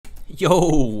Yo,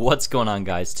 what's going on,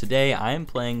 guys? Today I am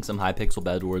playing some hypixel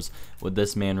bedwars with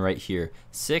this man right here,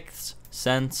 6th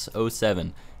Sense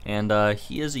 07, and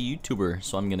he is a YouTuber,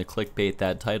 so I'm gonna clickbait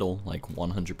that title like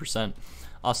 100%.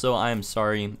 Also, I am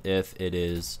sorry if it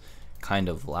is kind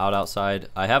of loud outside.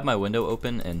 I have my window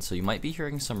open, and so you might be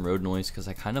hearing some road noise because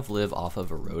I kind of live off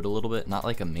of a road a little bit, not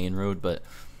like a main road, but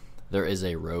there is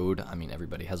a road. I mean,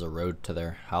 everybody has a road to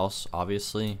their house,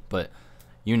 obviously, but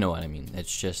you know what I mean.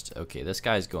 It's just, okay, this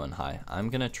guy's going high. I'm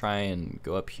gonna try and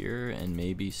go up here and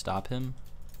maybe stop him.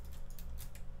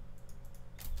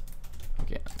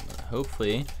 Okay,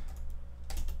 hopefully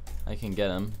I can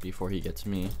get him before he gets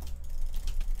me.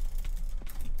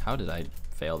 How did I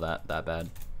fail that bad?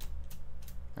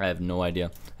 I have no idea.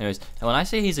 Anyways, and when I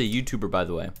say he's a YouTuber, by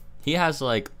the way, he has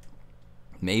like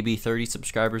maybe 30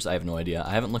 subscribers. I have no idea.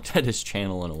 I haven't looked at his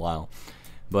channel in a while.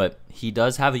 But he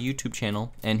does have a YouTube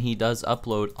channel, and he does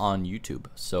upload on YouTube.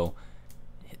 So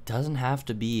it doesn't have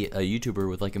to be a YouTuber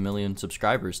with like 1 million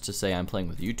subscribers to say I'm playing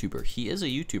with a YouTuber. He is a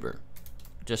YouTuber,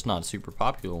 just not a super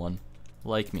popular one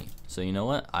like me. So you know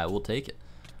what? I will take it.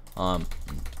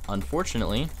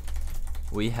 Unfortunately,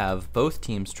 we have both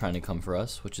teams trying to come for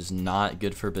us, which is not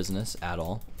good for business at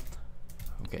all.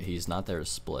 Okay, he's not there to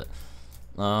split.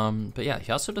 But yeah, he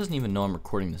also doesn't even know I'm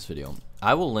recording this video.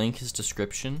 I will link his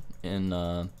description in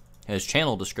his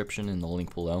channel description in the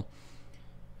link below.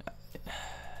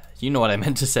 You know what I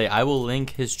meant to say. I will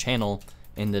link his channel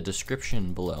in the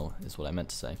description below is what I meant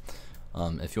to say.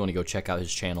 If you want to go check out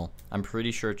his channel. I'm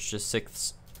pretty sure it's just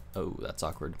 6th. Oh, that's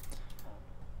awkward.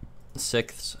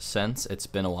 6th Sense. It's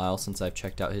been a while since I've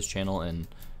checked out his channel, and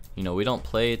you know, we don't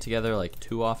play together like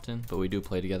too often, but we do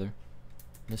play together.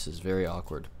 This is very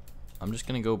awkward. I'm just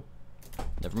gonna go.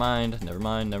 Never mind, never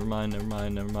mind, never mind, never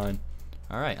mind, never mind.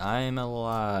 Alright, I'm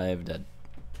alive, dead.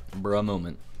 Bruh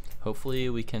moment. Hopefully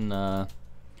we can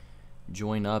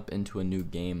join up into a new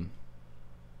game.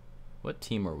 What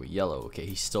team are we? Yellow. Okay,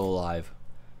 he's still alive.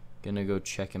 Gonna go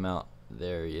check him out.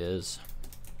 There he is.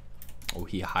 Oh,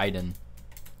 he hiding.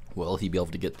 Will he be able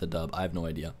to get the dub? I have no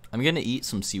idea. I'm gonna eat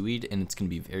some seaweed, and it's gonna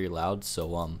be very loud,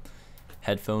 so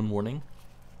headphone warning.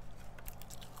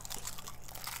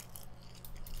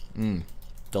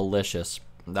 Delicious.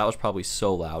 That was probably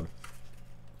so loud.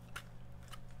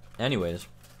 Anyways,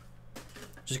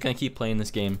 just gonna keep playing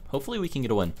this game. Hopefully we can get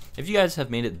a win. If you guys have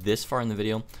made it this far in the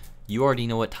video, you already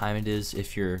know what time it is.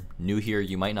 If you're new here,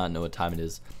 you might not know what time it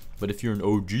is. But if you're an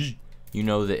OG, you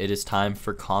know that it is time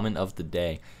for comment of the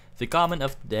day. The comment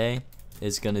of the day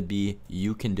is gonna be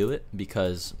 "You can do it,"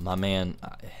 because my man,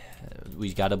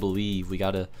 we gotta believe. We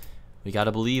gotta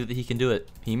believe that he can do it.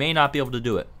 He may not be able to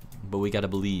do it, but we gotta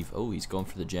believe. Oh, he's going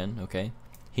for the gen. Okay,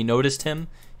 he noticed him.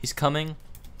 He's coming.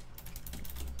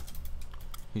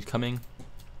 He's coming.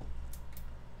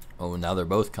 Oh, now they're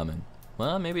both coming.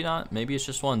 Well, maybe not. Maybe it's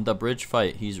just one. The bridge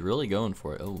fight. He's really going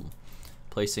for it. Oh,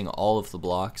 placing all of the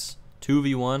blocks.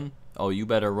 2v1. Oh, you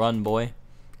better run, boy.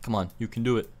 Come on, you can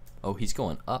do it. Oh, he's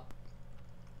going up.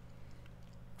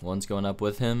 One's going up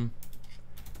with him.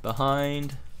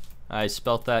 Behind. I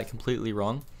spelt that completely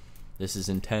wrong. This is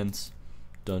intense.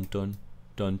 Dun dun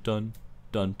dun dun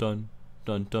dun dun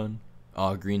dun dun.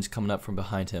 Oh, green's coming up from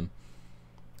behind him.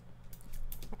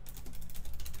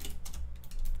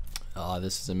 Oh,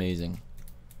 this is amazing.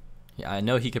 Yeah, I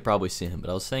know he could probably see him, but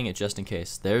I was saying it just in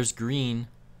case. There's green.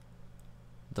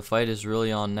 The fight is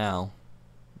really on now.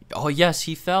 Oh yes,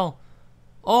 he fell.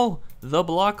 Oh, the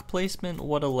block placement.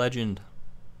 What a legend.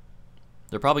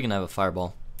 They're probably gonna have a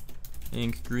fireball.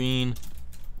 Ink green.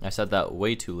 I said that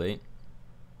way too late.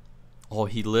 Oh,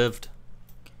 he lived.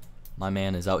 My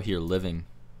man is out here living.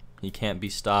 He can't be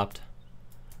stopped.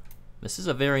 This is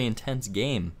a very intense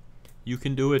game. You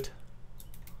can do it.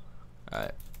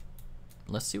 Alright.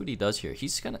 Let's see what he does here.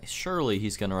 Surely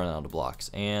he's gonna run out of blocks.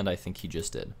 And I think he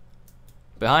just did.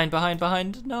 Behind, behind,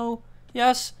 behind. No.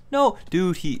 Yes. No.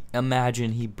 Dude,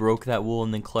 imagine he broke that wool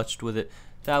and then clutched with it.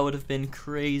 That would have been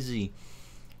crazy.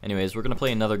 Anyways, we're gonna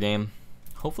play another game.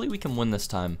 Hopefully we can win this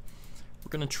time. We're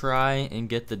gonna try and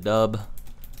get the dub.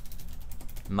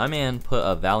 My man put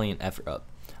a valiant effort up.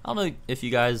 I don't know if you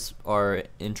guys are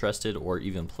interested or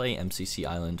even play MCC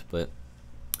Island, but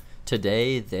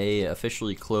today they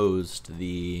officially closed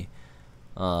the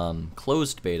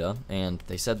closed beta, and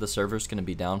they said the server's gonna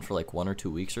be down for like 1 or 2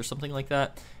 weeks or something like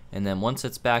that. And then once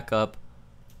it's back up,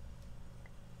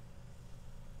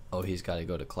 oh, he's got to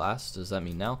go to class. Does that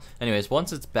mean now? Anyways,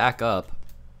 once it's back up,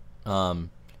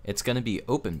 it's going to be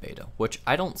open beta, which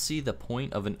I don't see the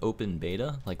point of an open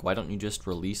beta. Like, why don't you just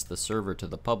release the server to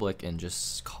the public and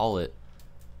just call it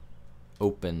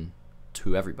open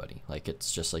to everybody? Like,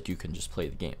 it's just like you can just play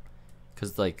the game.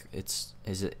 Because like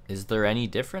is there any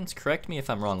difference? Correct me if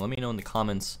I'm wrong. Let me know in the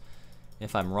comments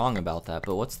if I'm wrong about that.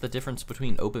 But what's the difference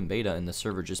between open beta and the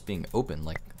server just being open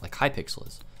like hypixel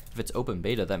is? If it's open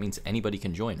beta, that means anybody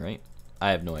can join, right?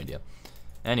 I have no idea.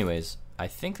 Anyways, I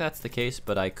think that's the case,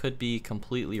 but I could be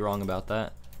completely wrong about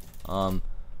that. I'm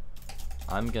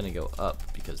gonna go up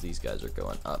because these guys are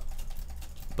going up.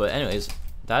 But anyways,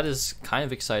 that is kind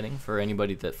of exciting for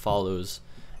anybody that follows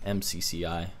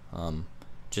MCCI.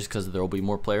 Just because there will be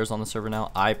more players on the server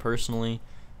now. I personally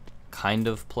kind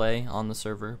of play on the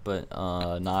server, but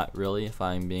not really, if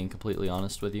I'm being completely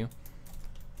honest with you.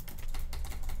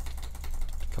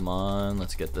 Come on,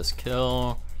 let's get this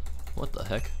kill. What the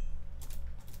heck?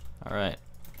 Alright.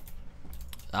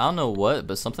 I don't know what,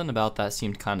 but something about that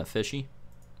seemed kind of fishy.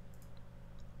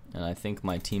 And I think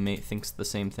my teammate thinks the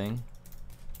same thing.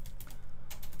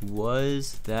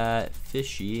 Was that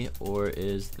fishy, or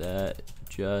is that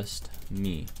just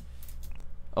me?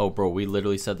 Oh, bro, we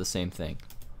literally said the same thing.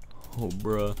 Oh,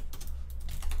 bruh.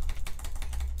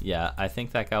 Yeah, I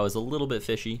think that guy was a little bit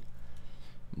fishy,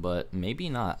 but maybe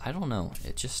not. I don't know.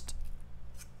 It just...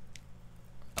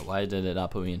 Why did it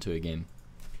not put me into a game?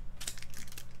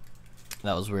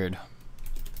 That was weird.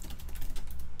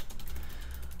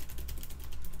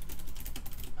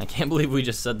 I can't believe we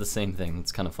just said the same thing.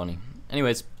 That's kind of funny.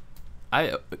 Anyways,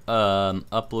 I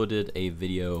uploaded a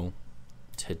video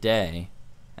today,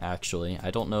 actually. I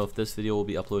don't know if this video will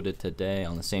be uploaded today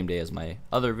on the same day as my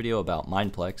other video about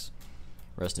Mindplex.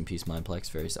 Rest in peace, Mindplex.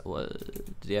 Very sad. What?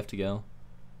 Did he have to go?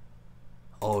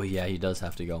 Oh, yeah, he does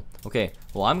have to go. Okay,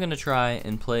 well, I'm going to try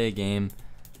and play a game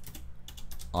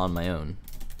on my own.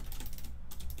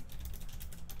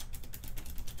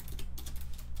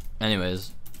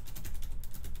 Anyways,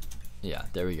 yeah,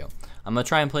 there we go. I'm going to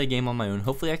try and play a game on my own.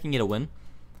 Hopefully I can get a win.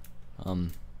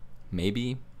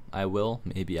 Maybe I will,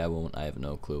 maybe I won't. I have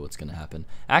no clue what's going to happen.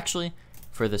 Actually,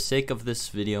 for the sake of this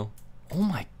video, oh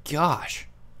my gosh.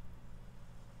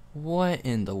 What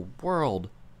in the world?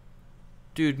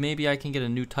 Dude, maybe I can get a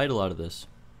new title out of this.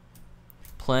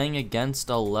 Playing against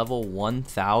a level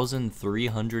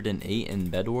 1308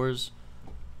 in bedwars?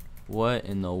 What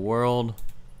in the world?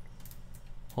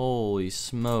 Holy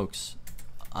smokes.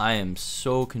 I am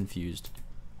so confused.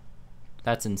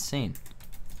 That's insane.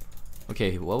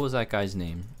 Okay, what was that guy's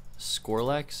name?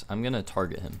 Scorlex? I'm gonna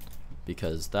target him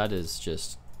because that is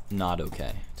just not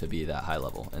okay to be that high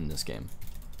level in this game.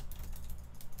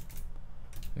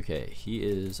 Okay, he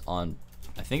is on,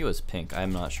 I think it was pink.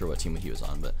 I'm not sure what team he was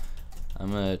on, but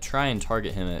I'm gonna try and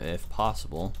target him if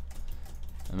possible.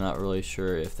 I'm not really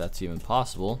sure if that's even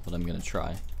possible, but I'm gonna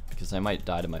try because I might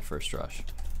die to my first rush.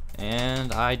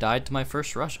 And I died to my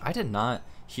first rush. I did not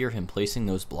hear him placing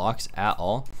those blocks at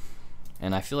all.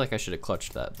 And I feel like I should have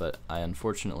clutched that, but I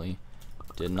unfortunately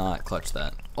did not clutch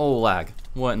that. Oh, lag.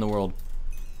 What in the world?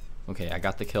 Okay, I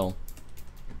got the kill.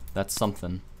 That's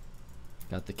something.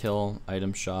 Got the kill.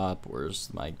 Item shop.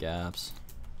 Where's my gaps?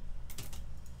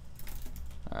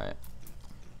 Alright.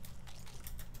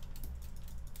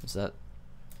 Is that...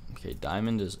 Okay,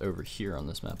 diamond is over here on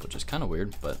this map, which is kind of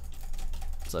weird, but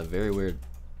it's a very weird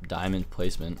diamond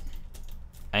placement.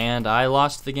 And I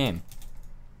lost the game.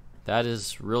 That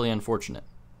is really unfortunate.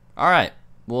 Alright,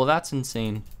 well that's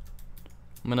insane.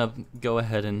 I'm gonna go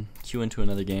ahead and queue into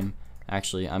another game.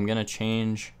 Actually, I'm gonna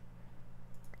change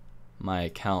my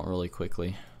account really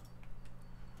quickly.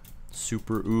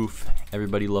 Super oof.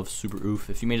 Everybody loves super oof.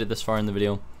 If you made it this far in the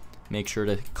video, make sure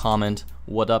to comment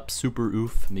what up super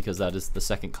oof, because that is the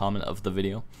second comment of the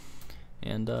video.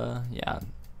 And yeah,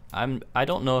 I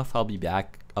don't know if I'll be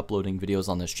back uploading videos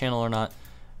on this channel or not,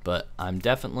 but I'm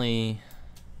definitely,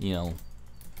 you know,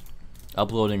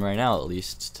 uploading right now, at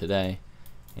least today,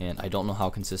 and I don't know how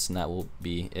consistent that will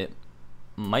be. It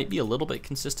might be a little bit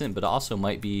consistent, but also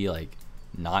might be like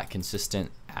not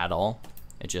consistent at all.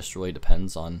 It just really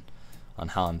depends on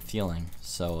how I'm feeling.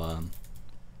 So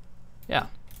yeah,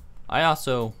 I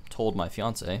also told my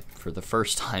fiance for the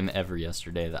first time ever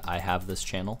yesterday that I have this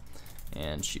channel,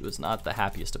 and she was not the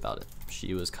happiest about it.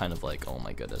 She was kind of like, oh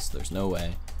my goodness, there's no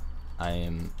way I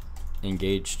am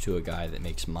engaged to a guy that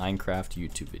makes Minecraft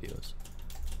YouTube videos.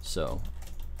 So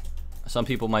some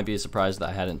people might be surprised that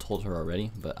I hadn't told her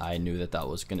already, but I knew that that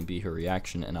was going to be her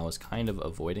reaction, and I was kind of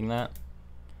avoiding that,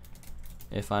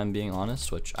 if I'm being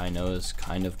honest, which I know is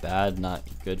kind of bad, not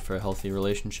good for a healthy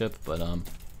relationship, but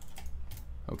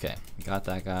okay, got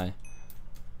that guy.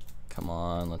 Come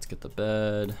on, let's get the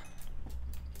bed.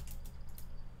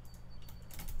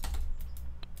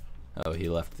 Oh, he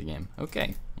left the game.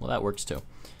 Okay, well that works too.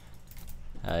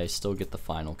 I still get the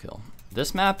final kill.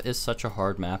 This map is such a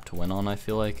hard map to win on, I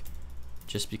feel like,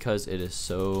 just because it is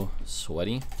so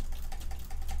sweaty.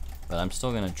 But I'm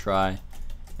still going to try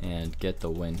and get the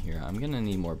win here. I'm going to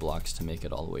need more blocks to make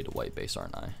it all the way to white base,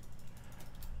 aren't I?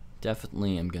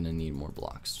 Definitely am going to need more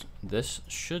blocks. This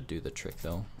should do the trick,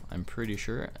 though. I'm pretty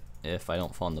sure, if I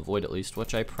don't fall in the void at least,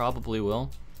 which I probably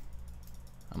will.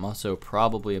 I'm also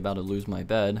probably about to lose my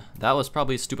bed. That was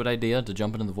probably a stupid idea to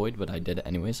jump into the void, but I did it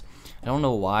anyways. I don't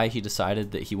know why he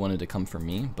decided that he wanted to come for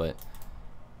me, but,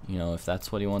 you know, if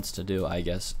that's what he wants to do, I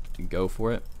guess go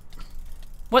for it.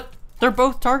 What? They're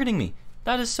both targeting me.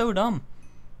 That is so dumb.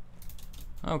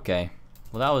 Okay.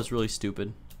 Well, that was really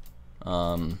stupid.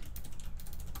 I'm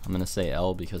going to say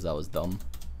L because that was dumb.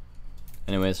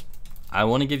 Anyways, I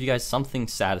want to give you guys something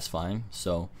satisfying.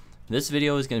 So, this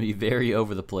video is going to be very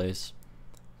over the place.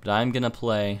 But I'm going to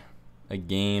play a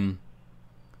game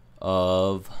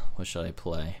of... What should I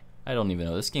play? I don't even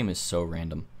know. This game is so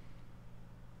random.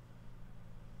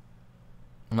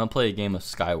 I'm going to play a game of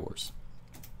Skywars.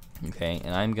 Okay,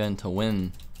 and I'm going to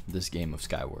win this game of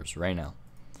Skywars right now.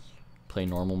 Play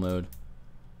normal mode.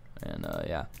 And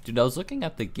yeah. Dude, I was looking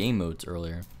at the game modes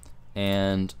earlier.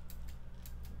 And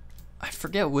I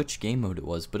forget which game mode it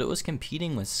was, but it was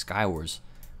competing with Skywars.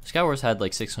 Skywars had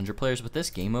like 600 players, but this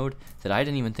game mode that I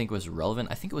didn't even think was relevant,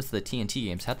 I think it was the TNT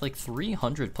games, had like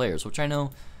 300 players, which I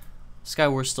know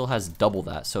Skywars still has double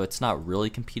that, so it's not really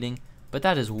competing, but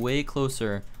that is way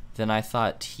closer than I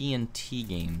thought TNT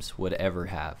games would ever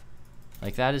have.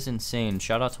 Like, that is insane.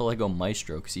 Shout out to Lego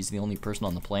Maestro, because he's the only person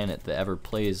on the planet that ever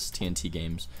plays TNT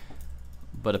games.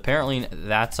 But apparently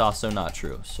that's also not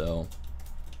true, so...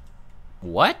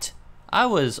 What? I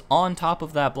was on top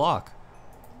of that block.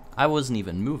 I wasn't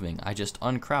even moving. I just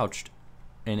uncrouched,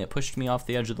 and it pushed me off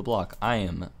the edge of the block. I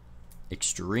am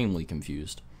extremely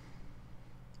confused.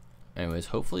 Anyways,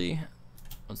 hopefully...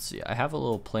 Let's see. I have a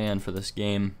little plan for this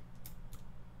game.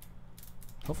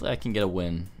 Hopefully I can get a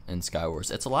win in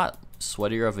Skywars. It's a lot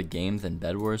sweatier of a game than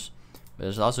bedwars, but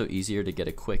it's also easier to get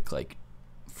a quick, like,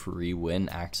 free win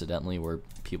accidentally where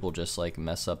people just, like,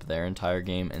 mess up their entire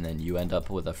game and then you end up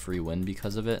with a free win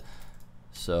because of it.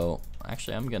 So,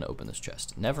 actually, I'm going to open this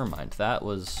chest. Never mind. That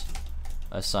was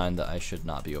a sign that I should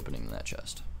not be opening that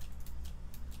chest.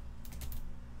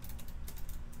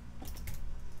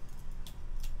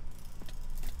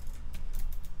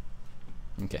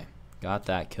 Okay. Got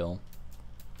that kill.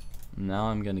 Now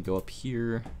I'm going to go up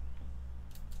here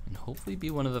and hopefully be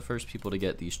one of the first people to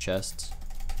get these chests.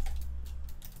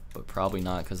 But probably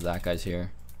not because that guy's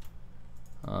here.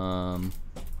 Okay, I'm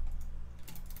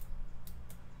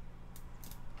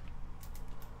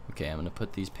going to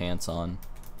put these pants on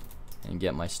and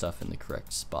get my stuff in the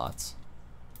correct spots.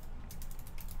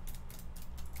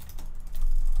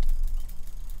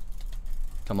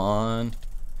 Come on.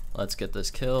 Let's get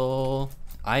this kill.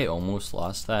 I almost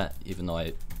lost that, even though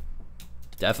I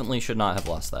definitely should not have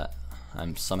lost that.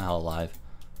 I'm somehow alive.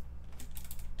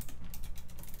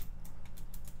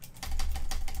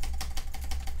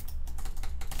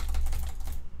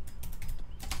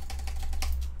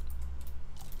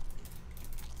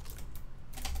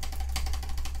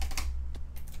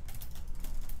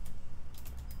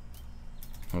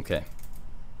 Okay.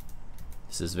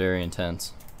 This is very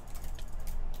intense.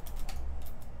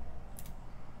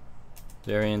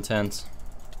 Very intense.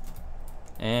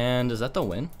 And is that the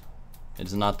win? It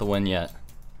is not the win yet.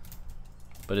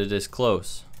 But it is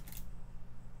close.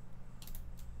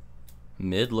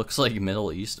 Mid looks like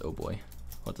Middle East. Oh boy.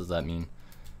 What does that mean?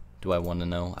 Do I want to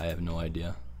know? I have no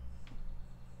idea.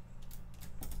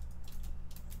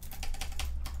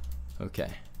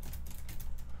 Okay.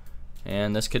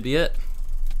 And this could be it.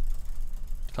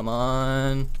 Come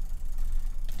on.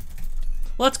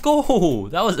 Let's go!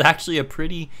 That was actually a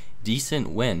pretty decent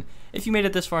win. If you made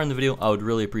it this far in the video, I would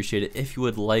really appreciate it if you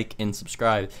would like and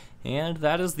subscribe. And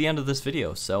that is the end of this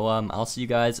video. So I'll see you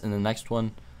guys in the next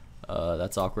one.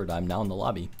 That's awkward. I'm now in the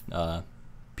lobby.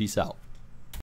 Peace out.